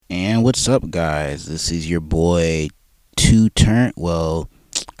what's up, guys? This is your boy, Two Turn. Well,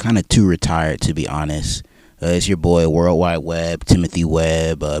 kind of too retired to be honest. It's your boy, Worldwide Web, Timothy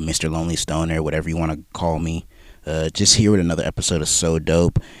Webb, Mr. Lonely Stoner, whatever you want to call me. Just here with another episode of So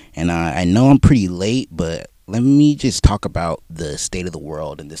Dope. And I know I'm pretty late, but let me just talk about the state of the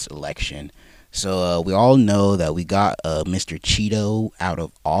world in this election. So we all know that we got Mr. Cheeto out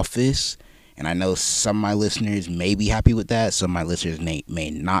of office. And I know some of my listeners may be happy with that. Some of my listeners may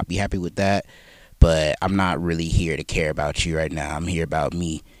not be happy with that. But I'm not really here to care about you right now. I'm here about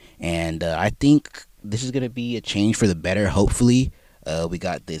me. And I think this is going to be a change for the better, hopefully. We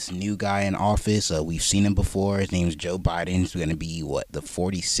got this new guy in office. We've seen him before. His name's Joe Biden. He's going to be, the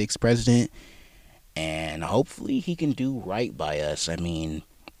 46th president? And hopefully he can do right by us. I mean,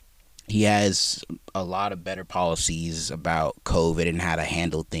 he has a lot of better policies about COVID and how to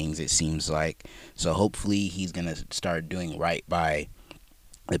handle things, it seems like. So hopefully he's going to start doing right by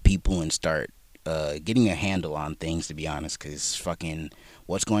the people and start getting a handle on things, to be honest, because fucking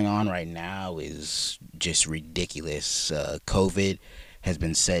what's going on right now is just ridiculous. COVID has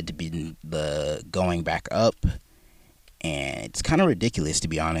been said to be the going back up, and it's kind of ridiculous, to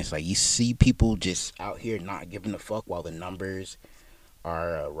be honest. Like, you see people just out here not giving a fuck while the numbers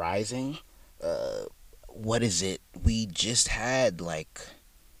are rising. What is it? We just had like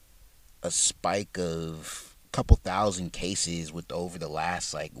a spike of a couple thousand cases with over the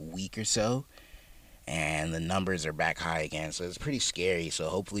last like week or so, and the numbers are back high again. So it's pretty scary. So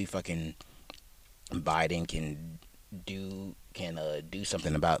hopefully, fucking Biden can do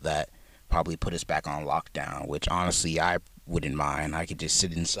something about that. Probably put us back on lockdown, which honestly I wouldn't mind. I could just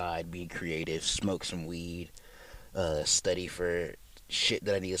sit inside, be creative, smoke some weed, study for shit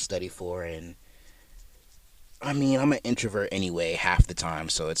that I need to study for. And I mean, I'm an introvert anyway half the time,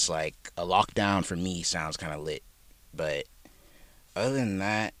 so it's like a lockdown for me sounds kind of lit. But other than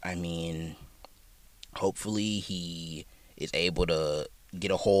that, I mean, hopefully he is able to get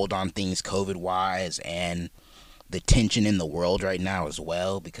a hold on things COVID wise and the tension in the world right now as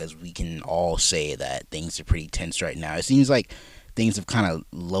well, because we can all say that things are pretty tense right now. It seems like things have kind of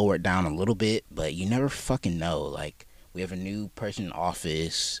lowered down a little bit, but you never fucking know. Like, we have a new person in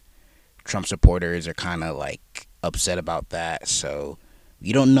office. Trump supporters are kind of like upset about that. So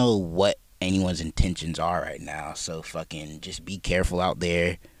you don't know what anyone's intentions are right now. So fucking just be careful out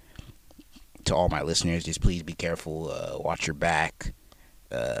there. To all my listeners, just please be careful. Watch your back.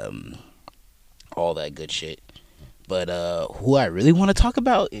 All that good shit. But who I really want to talk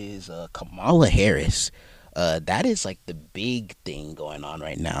about is Kamala Harris. That is like the big thing going on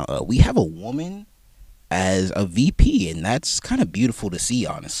right now. We have a woman as a VP, and that's kind of beautiful to see,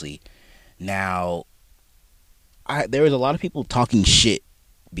 honestly. Now, there was a lot of people talking shit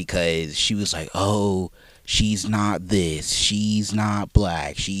because she was like, oh, she's not this, she's not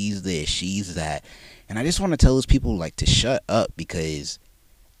black, she's this, she's that. And I just want to tell those people like to shut up, because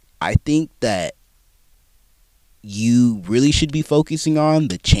I think that you really should be focusing on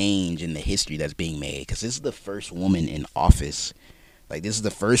the change in the history that's being made, because this is the first woman in office. Like, this is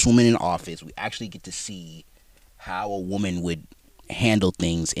the first woman in office. We actually get to see how a woman would handle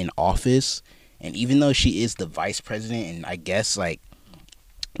things in office. And even though she is the vice president, and I guess, like,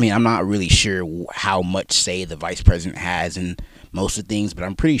 I mean, I'm not really sure how much say the vice president has in most of things, but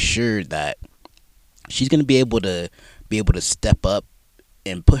I'm pretty sure that she's going to be able to step up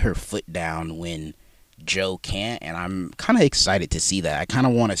and put her foot down when Joe can't. And I'm kind of excited to see that. I kind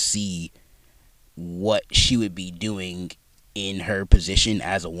of want to see what she would be doing in her position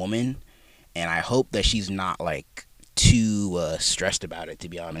as a woman, and I hope that she's not like too stressed about it, to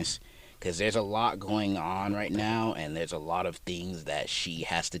be honest, because there's a lot going on right now, and there's a lot of things that she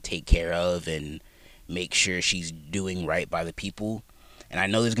has to take care of and make sure she's doing right by the people. And I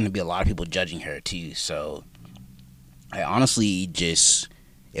know there's going to be a lot of people judging her too, so I honestly just,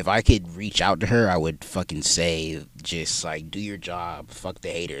 if I could reach out to her, I would fucking say, just like, do your job, fuck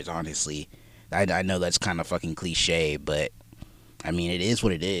the haters, honestly. I know that's kind of fucking cliche, but I mean, it is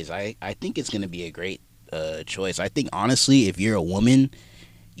what it is. I think it's going to be a great choice. I think, honestly, if you're a woman,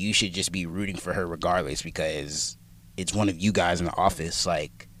 you should just be rooting for her regardless, because it's one of you guys in the office.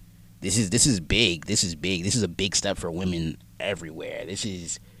 Like, this is big. This is big. This is a big step for women everywhere.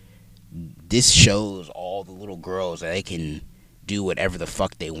 This shows all the little girls that they can do whatever the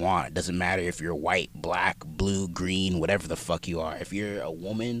fuck they want. It doesn't matter if you're white, black, blue, green, whatever the fuck you are. If you're a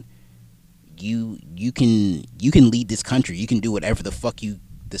woman, you can lead this country. You can do whatever the fuck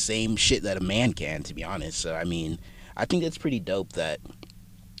the same shit that a man can, to be honest. So I mean, I think that's pretty dope that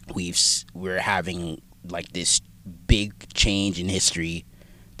we're having like this big change in history,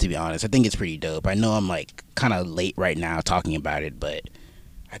 to be honest. I think it's pretty dope. I know I'm like kind of late right now talking about it, but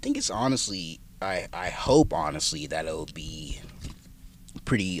I think it's honestly, I hope honestly that it'll be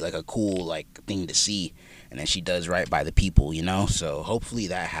pretty like a cool like thing to see, and then she does right by the people, you know. So hopefully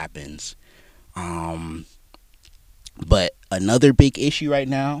that happens. Um, but another big issue right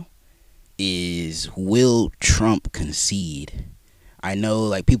now is, will Trump concede? I know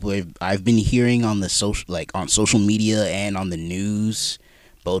like I've been hearing on the social, like on social media and on the news,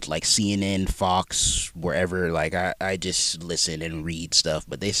 both like CNN, Fox, wherever, like I just listen and read stuff,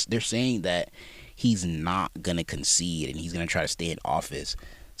 but they're saying that he's not gonna concede and he's gonna try to stay in office.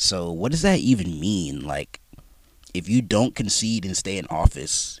 So what does that even mean? Like, if you don't concede and stay in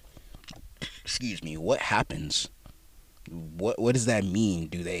office, excuse me, what happens? What does that mean?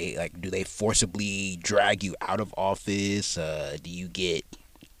 Do they forcibly drag you out of office? Do you get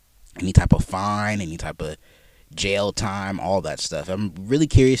any type of fine, any type of jail time, all that stuff? I'm really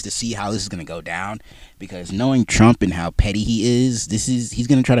curious to see how this is gonna go down, because knowing Trump and how petty he is, he's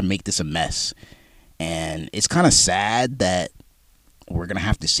gonna try to make this a mess, and it's kind of sad that we're gonna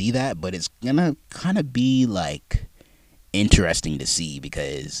have to see that, but it's gonna kind of be like interesting to see,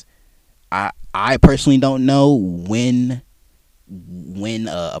 because I personally don't know when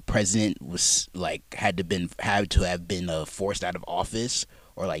a president was like had to have been forced out of office,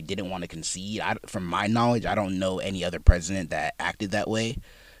 or like didn't want to concede. From my knowledge, I don't know any other president that acted that way.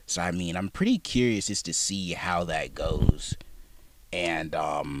 So I mean, I'm pretty curious just to see how that goes, and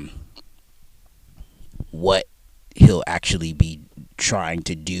what he'll actually be trying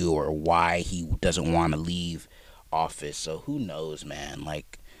to do, or why he doesn't want to leave office. So who knows, man?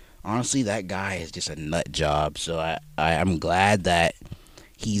 Like, honestly, that guy is just a nut job. So I'm glad that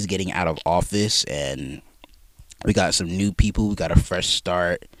he's getting out of office, and we got some new people. We got a fresh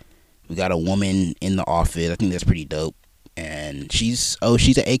start. We got a woman in the office. I think that's pretty dope. And she's an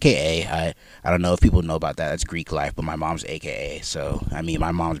AKA. I don't know if people know about that. That's Greek life, but my mom's AKA. So I mean,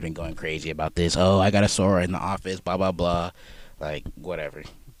 my mom's been going crazy about this. Oh, I got a Sora in the office. Blah blah blah. Like whatever.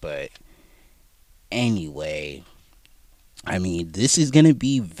 But anyway, I mean, this is gonna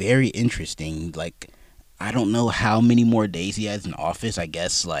be very interesting. Like, I don't know how many more days he has in office. I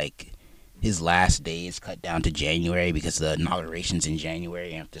guess like his last day is cut down to January, because the inauguration's in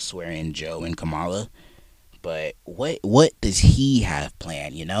January. You have to swear in Joe and Kamala. But what does he have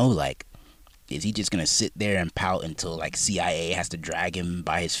planned? You know, like, is he just gonna sit there and pout until like CIA has to drag him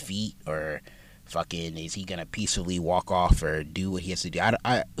by his feet, or fucking is he gonna peacefully walk off or do what he has to do?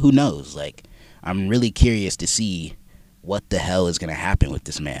 Who knows? Like, I'm really curious to see what the hell is gonna happen with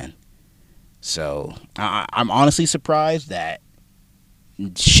this man. So I'm honestly surprised that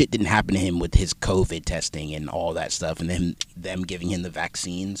shit didn't happen to him with his COVID testing and all that stuff, and then them giving him the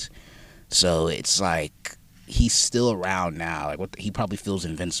vaccines. So it's like he's still around now. Like, he probably feels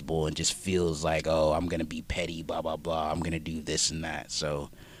invincible and just feels like, oh, I'm gonna be petty, blah blah blah. I'm gonna do this and that. So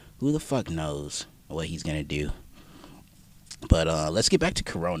who the fuck knows what he's gonna do? But let's get back to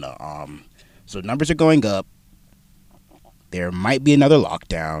Corona. So numbers are going up. There might be another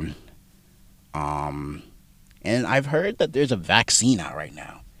lockdown. Um, and I've heard that there's a vaccine out right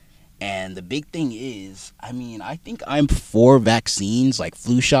now. And the big thing is, I mean, I think I'm for vaccines, like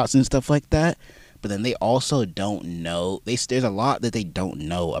flu shots and stuff like that. But then they also don't know. There's a lot that they don't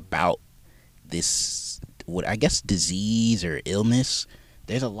know about this, what I guess, disease or illness.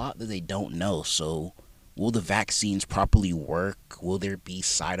 There's a lot that they don't know. So will the vaccines properly work? Will there be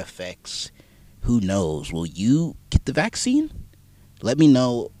side effects? Who knows? Will you get the vaccine? Let me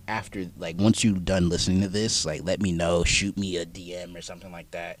know after, like, once you're done listening to this. Like, let me know. Shoot me a DM or something like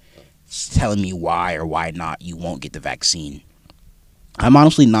that, telling me why or why not you won't get the vaccine. I'm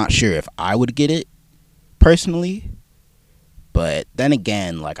honestly not sure if I would get it personally, but then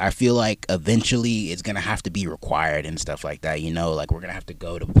again, like, I feel like eventually it's gonna have to be required and stuff like that. You know, like, we're gonna have to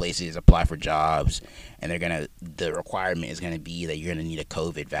go to places, apply for jobs, and the requirement is gonna be that you're gonna need a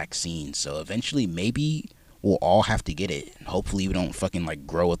COVID vaccine. So eventually, maybe we'll all have to get it. Hopefully, we don't fucking like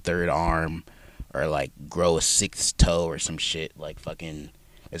grow a third arm, or like grow a sixth toe or some shit. Like, fucking,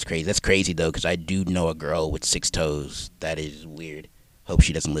 that's crazy. That's crazy though, because I do know a girl with 6 toes. That is weird. Hope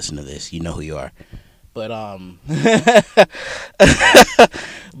she doesn't listen to this. You know who you are. But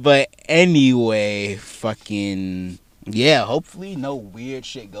but anyway, fucking yeah. Hopefully, no weird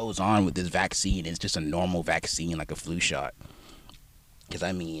shit goes on with this vaccine. It's just a normal vaccine, like a flu shot. Because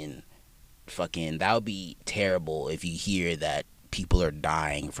I mean, fucking, that would be terrible if you hear that people are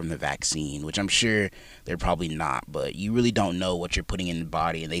dying from the vaccine, which I'm sure they're probably not. But you really don't know what you're putting in the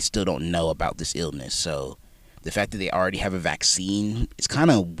body, and they still don't know about this illness. So the fact that they already have a vaccine, it's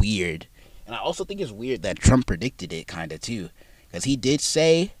kind of weird. And I also think it's weird that Trump predicted it, kind of, too. Because he did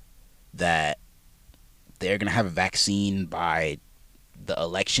say that they're going to have a vaccine by the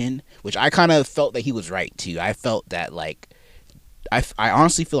election, which I kind of felt that he was right too. I felt that like I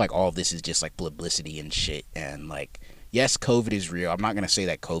honestly feel like all of this is just like publicity and shit. And like, yes, COVID is real. I'm not gonna say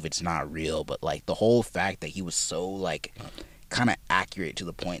that COVID's not real, but like the whole fact that he was so like kind of accurate to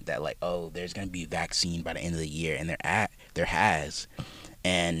the point that like, oh, there's gonna be a vaccine by the end of the year, and there has.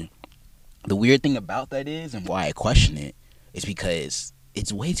 And the weird thing about that is, and why I question it, is because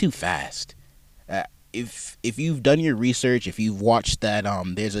it's way too fast. Uh, if you've done your research, if you've watched that,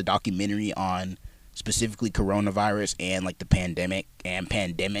 there's a documentary on specifically coronavirus and like the pandemic and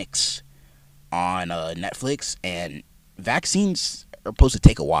pandemics on Netflix, and vaccines are supposed to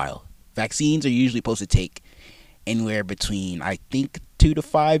take a while. Vaccines are usually supposed to take anywhere between, I think, 2 to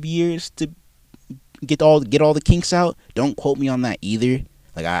 5 years to get all the kinks out. Don't quote me on that either.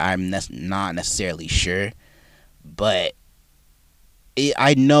 Like I'm not necessarily sure, but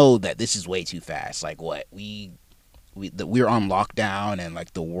I know that this is way too fast. Like what we're on lockdown, and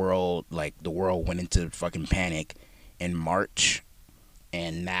like the world went into fucking panic in March,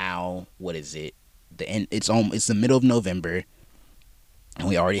 and now what is it? It's the middle of November, and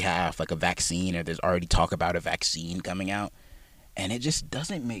we already have like a vaccine, or there's already talk about a vaccine coming out, and it just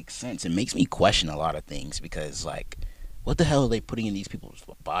doesn't make sense. It makes me question a lot of things, because like, what the hell are they putting in these people's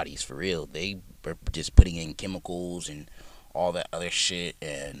bodies for real? They are just putting in chemicals and all that other shit,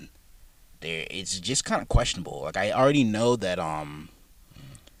 and it's just kind of questionable. Like I already know that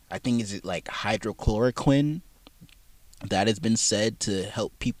I think is it like hydrochloroquine that has been said to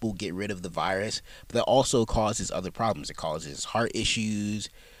help people get rid of the virus, but that also causes other problems. It causes heart issues,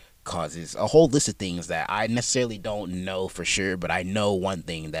 causes a whole list of things that I necessarily don't know for sure, but I know one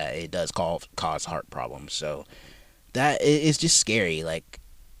thing, that it does cause heart problems. So that is just scary. Like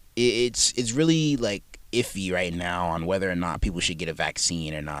it's really like iffy right now on whether or not people should get a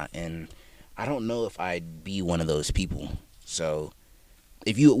vaccine or not, and I don't know if I'd be one of those people. So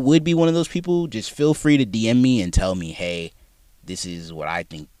if you would be one of those people, just feel free to DM me and tell me, hey, this is what I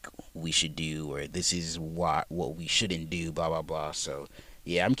think we should do, or this is what we shouldn't do, blah blah blah. So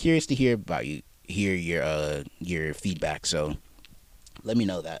yeah, I'm curious to hear your feedback. So let me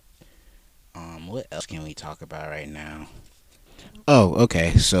know that. What else can we talk about right now? Oh,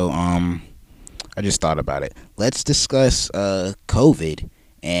 okay. So I just thought about it. Let's discuss COVID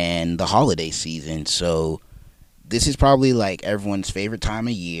and the holiday season. So this is probably like everyone's favorite time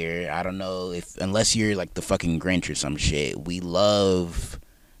of year. I don't know if, unless you're like the fucking Grinch or some shit. We love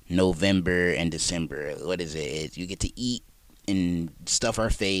November and December. What is it? You get to eat and stuff our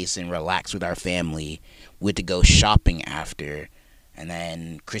face and relax with our family. We get to go shopping after. And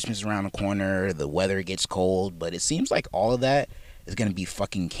then Christmas is around the corner. The weather gets cold. But it seems like all of that is going to be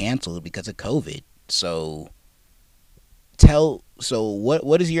fucking canceled because of COVID. So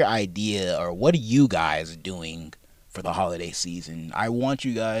what is your idea, or what are you guys doing for the holiday season? I want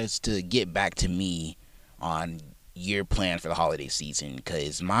you guys to get back to me on your plan for the holiday season,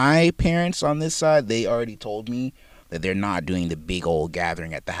 because my parents on this side, they already told me that they're not doing the big old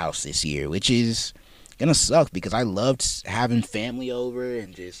gathering at the house this year, which is gonna suck, because I loved having family over,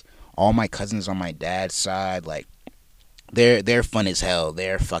 and just all my cousins on my dad's side. Like they're fun as hell.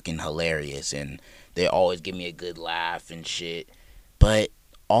 They're fucking hilarious, and they always give me a good laugh and shit. But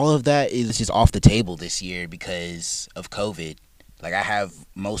all of that is just off the table this year because of COVID. Like I have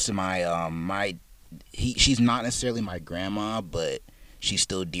most of my she's not necessarily my grandma, but she's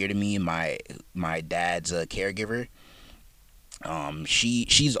still dear to me. My dad's a caregiver.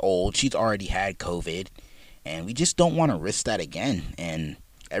 She's old. She's already had COVID, and we just don't want to risk that again. And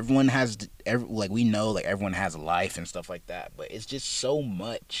everyone has like, we know like everyone has a life and stuff like that, but it's just so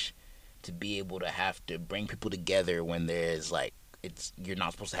much to be able to have to bring people together when there's like, you're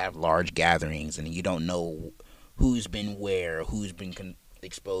not supposed to have large gatherings, and you don't know who's been where, who's been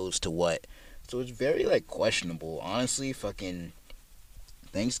exposed to what. So it's very like questionable, honestly. Fucking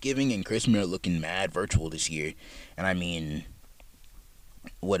Thanksgiving and Christmas are looking mad virtual this year, and I mean,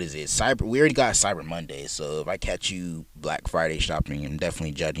 what is it? We already got Cyber Monday, so if I catch you Black Friday shopping, I'm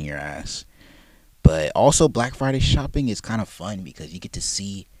definitely judging your ass. But also, Black Friday shopping is kind of fun because you get to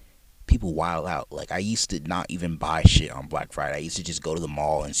see people wild out. Like I used to not even buy shit on Black Friday. I used to just go to the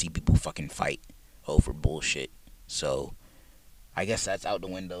mall and see people fucking fight over bullshit. So I guess that's out the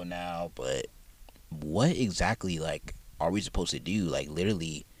window now. But what exactly like are we supposed to do? Like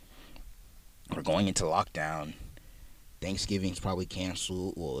literally, we're going into lockdown. Thanksgiving's probably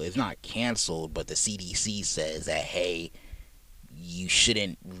canceled. Well, it's not canceled, but the CDC says that, hey, you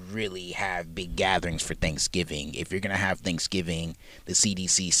shouldn't really have big gatherings for Thanksgiving. If you're going to have Thanksgiving, the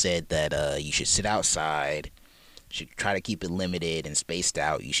CDC said that you should sit outside, should try to keep it limited and spaced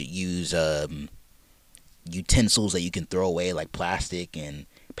out. You should use utensils that you can throw away, like plastic and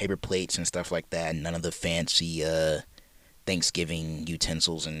paper plates and stuff like that. None of the fancy Thanksgiving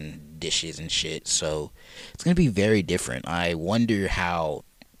utensils and dishes and shit. So it's gonna be very different. I wonder how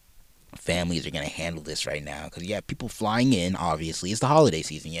families are gonna handle this right now, because you have people flying in. Obviously, it's the holiday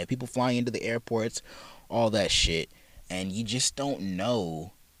season. You have people flying into the airports, all that shit, and you just don't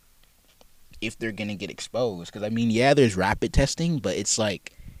know if they're gonna get exposed. Because I mean, yeah, there's rapid testing, but it's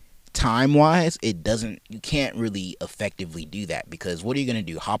like time wise, it doesn't. You can't really effectively do that, because what are you gonna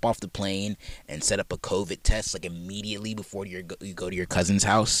do? Hop off the plane and set up a COVID test like immediately before you go to your cousin's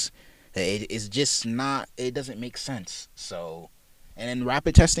house? It's just not. It doesn't make sense. So, and then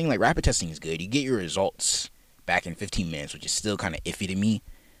rapid testing is good. You get your results back in 15 minutes, which is still kind of iffy to me.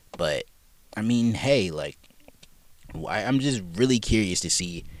 But I mean, hey, like, I'm just really curious to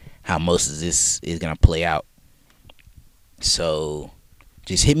see how most of this is gonna play out. So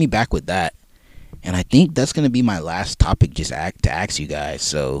just hit me back with that. And I think that's gonna be my last topic, just to ask you guys.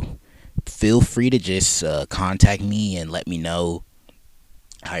 So feel free to just contact me and let me know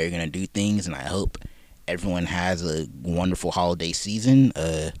how you're gonna do things. And I hope everyone has a wonderful holiday season.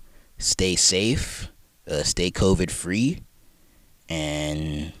 Stay safe. Stay COVID free.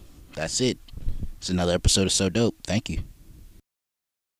 And that's it. It's another episode of So Dope. Thank you.